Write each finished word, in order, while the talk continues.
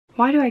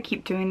Why do I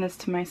keep doing this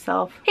to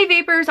myself? Hey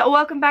vapors,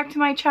 welcome back to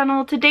my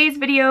channel. Today's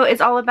video is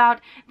all about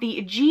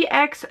the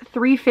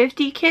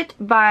GX350 kit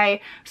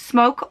by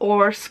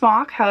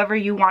Smoktech, however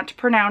you want to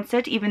pronounce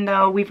it, even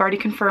though we've already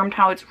confirmed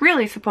how it's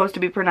really supposed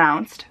to be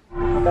pronounced.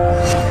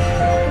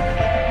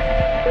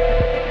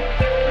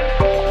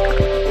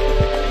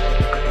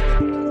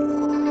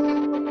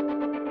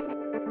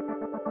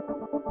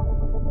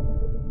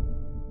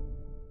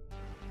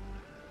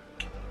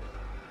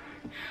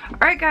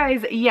 Alright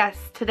guys, yes,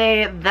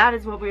 today that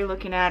is what we're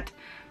looking at.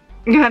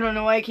 I don't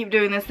know why I keep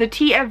doing this. The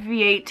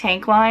TiaVapes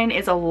tank line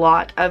is a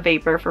lot of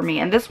vapor for me,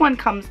 and this one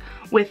comes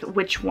with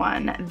which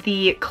one?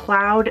 The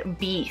Cloud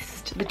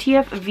Beast. The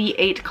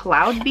TiaVapes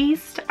Cloud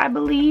Beast, I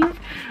believe.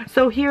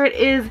 So here it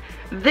is.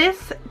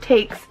 This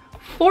takes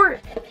 4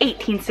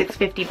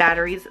 18650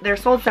 batteries. They're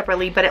sold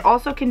separately, but it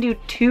also can do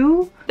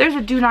 2. There's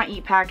a do not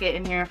eat packet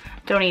in here.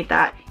 Don't eat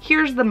that.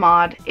 Here's the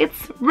mod.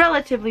 It's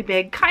relatively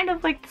big, kind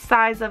of like the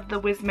size of the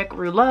Wismic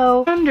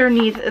Rouleau.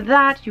 Underneath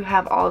that, you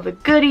have all the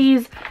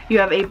goodies. You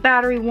have a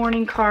battery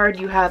warning card.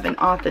 You have an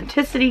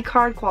authenticity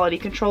card, quality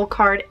control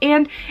card,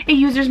 and a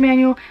user's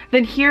manual.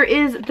 Then here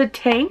is the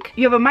tank.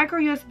 You have a micro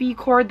USB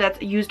cord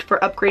that's used for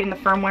upgrading the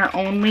firmware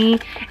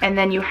only. And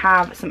then you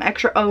have some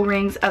extra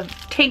O-rings, a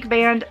tank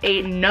band,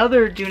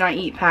 another do not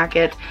eat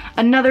packet,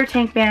 another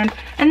tank band,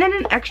 and then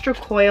an extra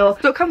coil.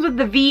 So it comes with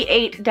the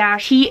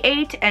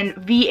V8-T8 and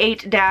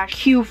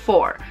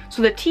V8-Q4.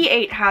 So the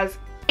T8 has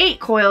 8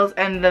 coils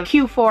and the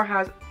Q4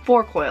 has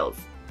 4 coils,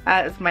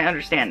 as my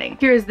understanding.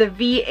 Here's the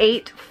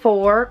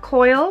V8-4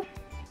 coil.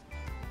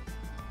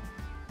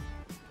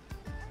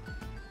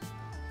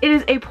 It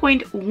is a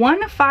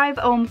 0.15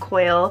 ohm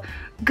coil,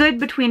 good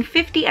between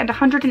 50 and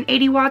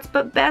 180 watts,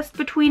 but best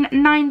between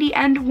 90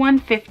 and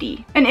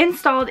 150. And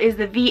installed is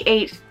the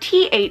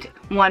V8-T8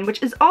 one,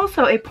 which is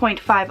also a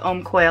 0.5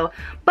 ohm coil,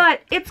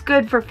 but it's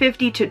good for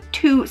 50 to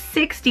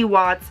 260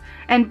 watts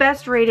and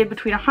best rated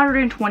between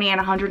 120 and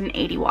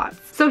 180 watts.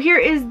 So here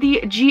is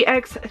the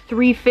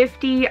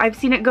GX350. I've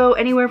seen it go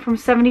anywhere from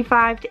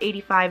 $75 to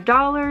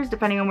 $85,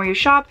 depending on where you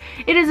shop.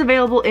 It is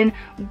available in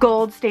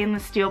gold,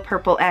 stainless steel,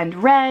 purple,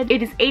 and red.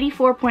 It is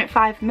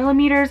 84.5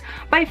 millimeters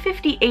by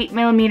 58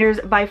 millimeters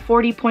by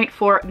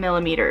 40.4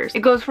 millimeters.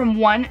 It goes from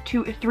 1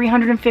 to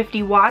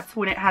 350 watts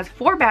when it has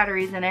 4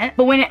 batteries in it,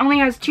 but when it only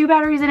has 2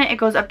 batteries in it, it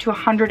goes up to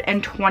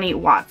 120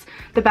 watts.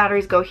 The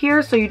batteries go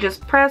here, so you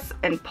just press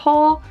and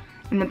pull,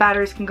 and the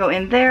batteries can go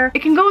in there.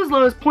 It can go as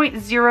low as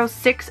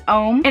 0.06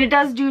 ohm, and it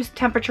does do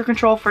temperature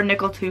control for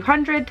nickel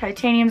 200,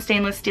 titanium,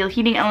 stainless steel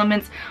heating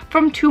elements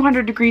from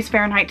 200 degrees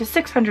Fahrenheit to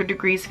 600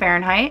 degrees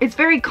Fahrenheit. It's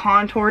very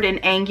contoured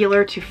and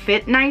angular to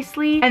fit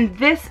nicely, and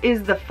this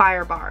is the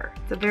fire bar.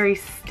 It's a very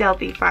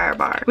stealthy fire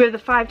bar. We have the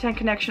 510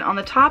 connection on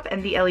the top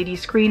and the LED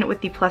screen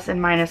with the plus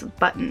and minus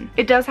button.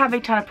 It does have a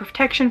ton of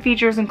protection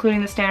features,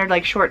 including the standard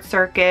like short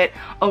circuit,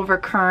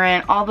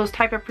 overcurrent, all those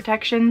type of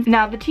protections.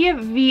 Now the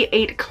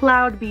TiaVapes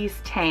Cloud Beast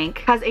tank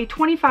has a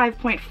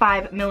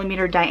 25.5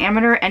 millimeter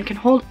diameter and can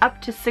hold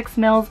up to 6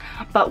 mils,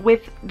 but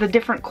with the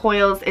different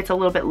coils it's a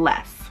little bit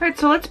less. Alright,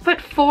 so let's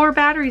put 4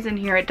 batteries in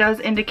here. It does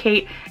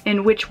indicate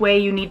in which way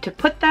you need to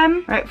put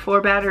them. Alright,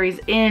 4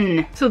 batteries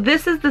in. So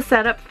this is the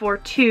setup for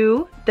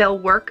 2. It'll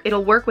work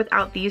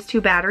without these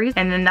 2 batteries,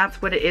 and then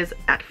that's what it is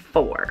at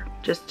 4,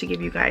 just to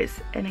give you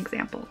guys an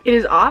example. It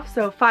is off,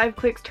 so 5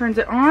 clicks turns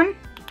it on.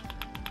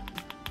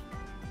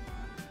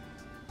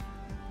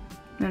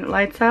 And it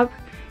lights up.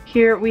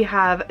 Here we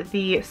have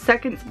the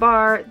seconds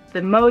bar,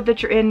 the mode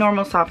that you're in,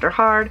 normal, soft, or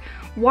hard,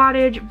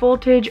 wattage,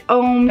 voltage,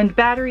 ohm, and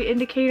battery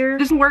indicator.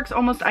 This works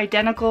almost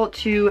identical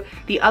to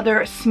the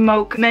other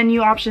Smoke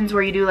menu options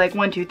where you do like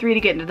 1, 2, 3 to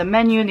get into the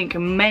menu, and then you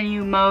can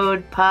menu,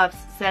 mode, puffs,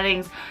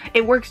 settings.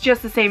 It works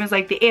just the same as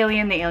like the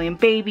Alien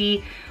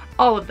Baby,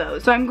 all of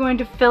those. So I'm going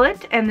to fill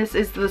it, and this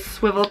is the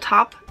swivel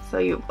top. So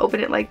you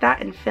open it like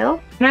that and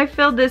fill. And I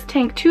filled this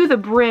tank to the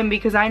brim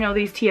because I know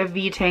these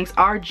TiaVapes tanks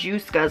are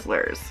juice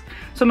guzzlers.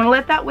 So I'm gonna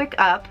let that wick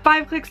up.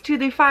 5 clicks to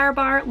the fire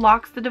bar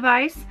locks the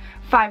device.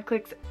 5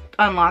 clicks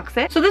unlocks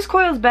it. So this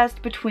coil is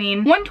best between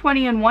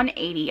 120 and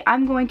 180.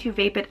 I'm going to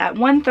vape it at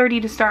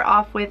 130 to start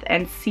off with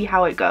and see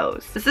how it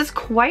goes. This is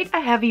quite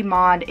a heavy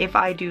mod if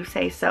I do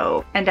say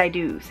so. And I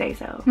do say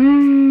so.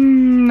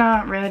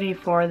 Not ready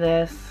for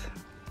this.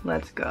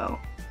 Let's go.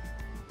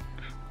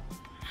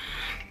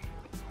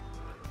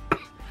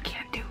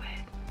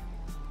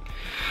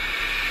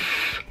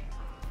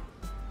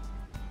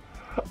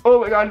 Oh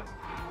my god.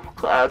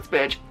 Clouds,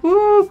 bitch.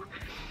 Woo!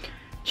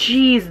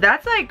 Jeez,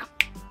 that's like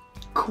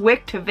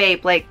quick to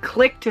vape. Like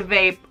click to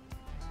vape.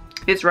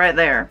 It's right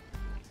there.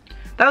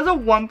 That was a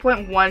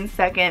 1.1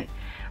 second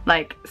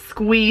like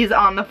squeeze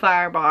on the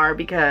fire bar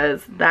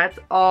because that's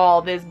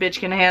all this bitch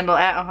can handle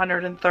at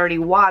 130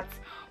 watts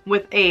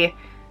with a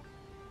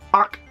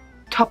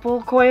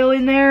octuple coil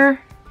in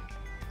there.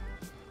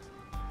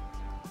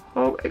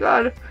 Oh my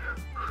god.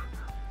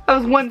 That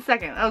was 1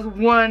 second. That was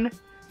 1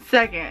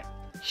 second.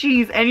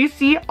 Jeez, and you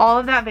see all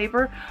of that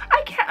vapor?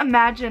 I can't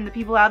imagine the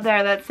people out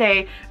there that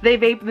say they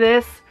vape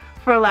this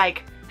for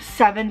like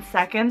 7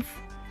 seconds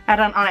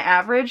on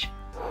average.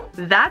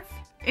 That's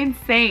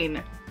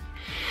insane.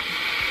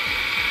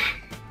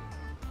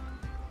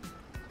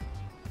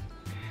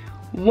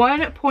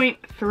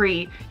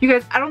 .3. You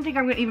guys, I don't think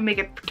I'm gonna even make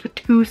it to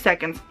 2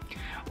 seconds.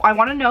 I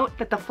want to note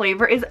that the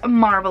flavor is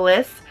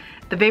marvelous.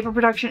 The vapor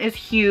production is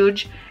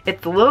huge.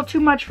 It's a little too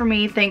much for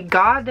me. Thank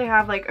God they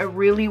have like a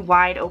really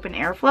wide open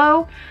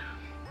airflow.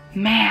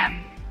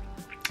 Man,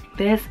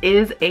 this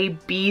is a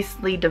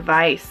beastly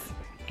device.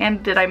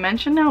 And did I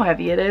mention how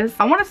heavy it is?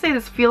 I want to say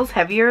this feels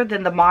heavier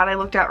than the mod I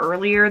looked at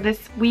earlier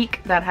this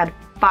week that had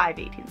 5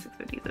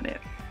 18650s in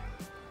it.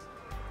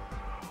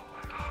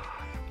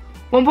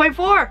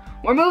 1.4,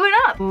 we're moving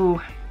up. Ooh,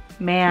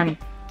 man.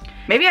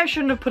 Maybe I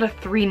shouldn't have put a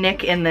 3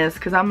 nic in this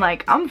because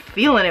I'm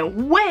feeling it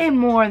way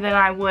more than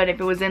I would if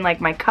it was in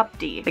like my Cup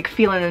D. Like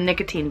feeling the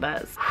nicotine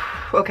buzz.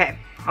 Okay,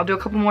 I'll do a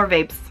couple more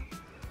vapes.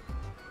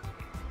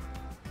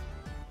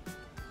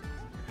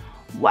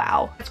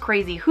 Wow, that's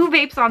crazy. Who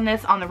vapes on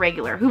this on the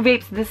regular? Who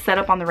vapes this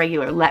setup on the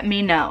regular? Let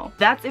me know.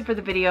 That's it for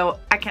the video.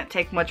 I can't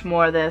take much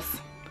more of this.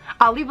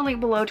 I'll leave a link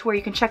below to where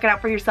you can check it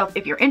out for yourself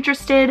if you're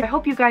interested. I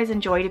hope you guys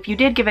enjoyed. If you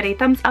did, give it a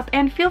thumbs up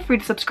and feel free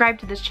to subscribe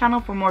to this channel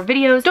for more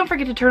videos. Don't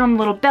forget to turn on the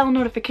little bell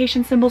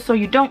notification symbol so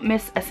you don't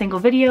miss a single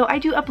video. I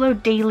do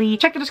upload daily.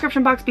 Check the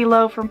description box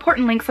below for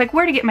important links like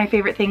where to get my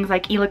favorite things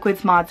like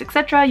e-liquids, mods,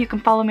 etc. You can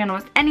follow me on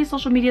almost any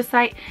social media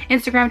site,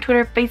 Instagram,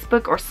 Twitter,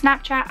 Facebook, or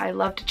Snapchat. I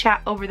love to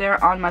chat over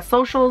there on my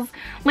socials.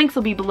 Links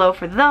will be below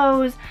for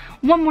those.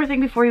 One more thing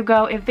before you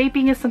go, if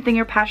vaping is something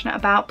you're passionate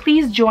about,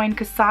 please join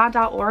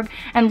CASA.org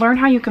and learn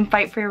how you can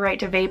fight for your right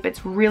to vape.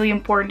 It's really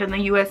important in the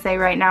USA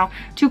right now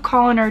to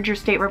call and urge your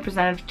state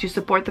representative to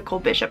support the Cole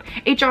Bishop.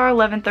 HR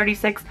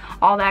 1136,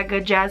 all that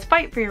good jazz.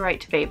 Fight for your right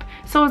to vape.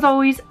 So as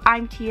always,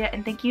 I'm Tia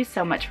and thank you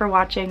so much for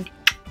watching.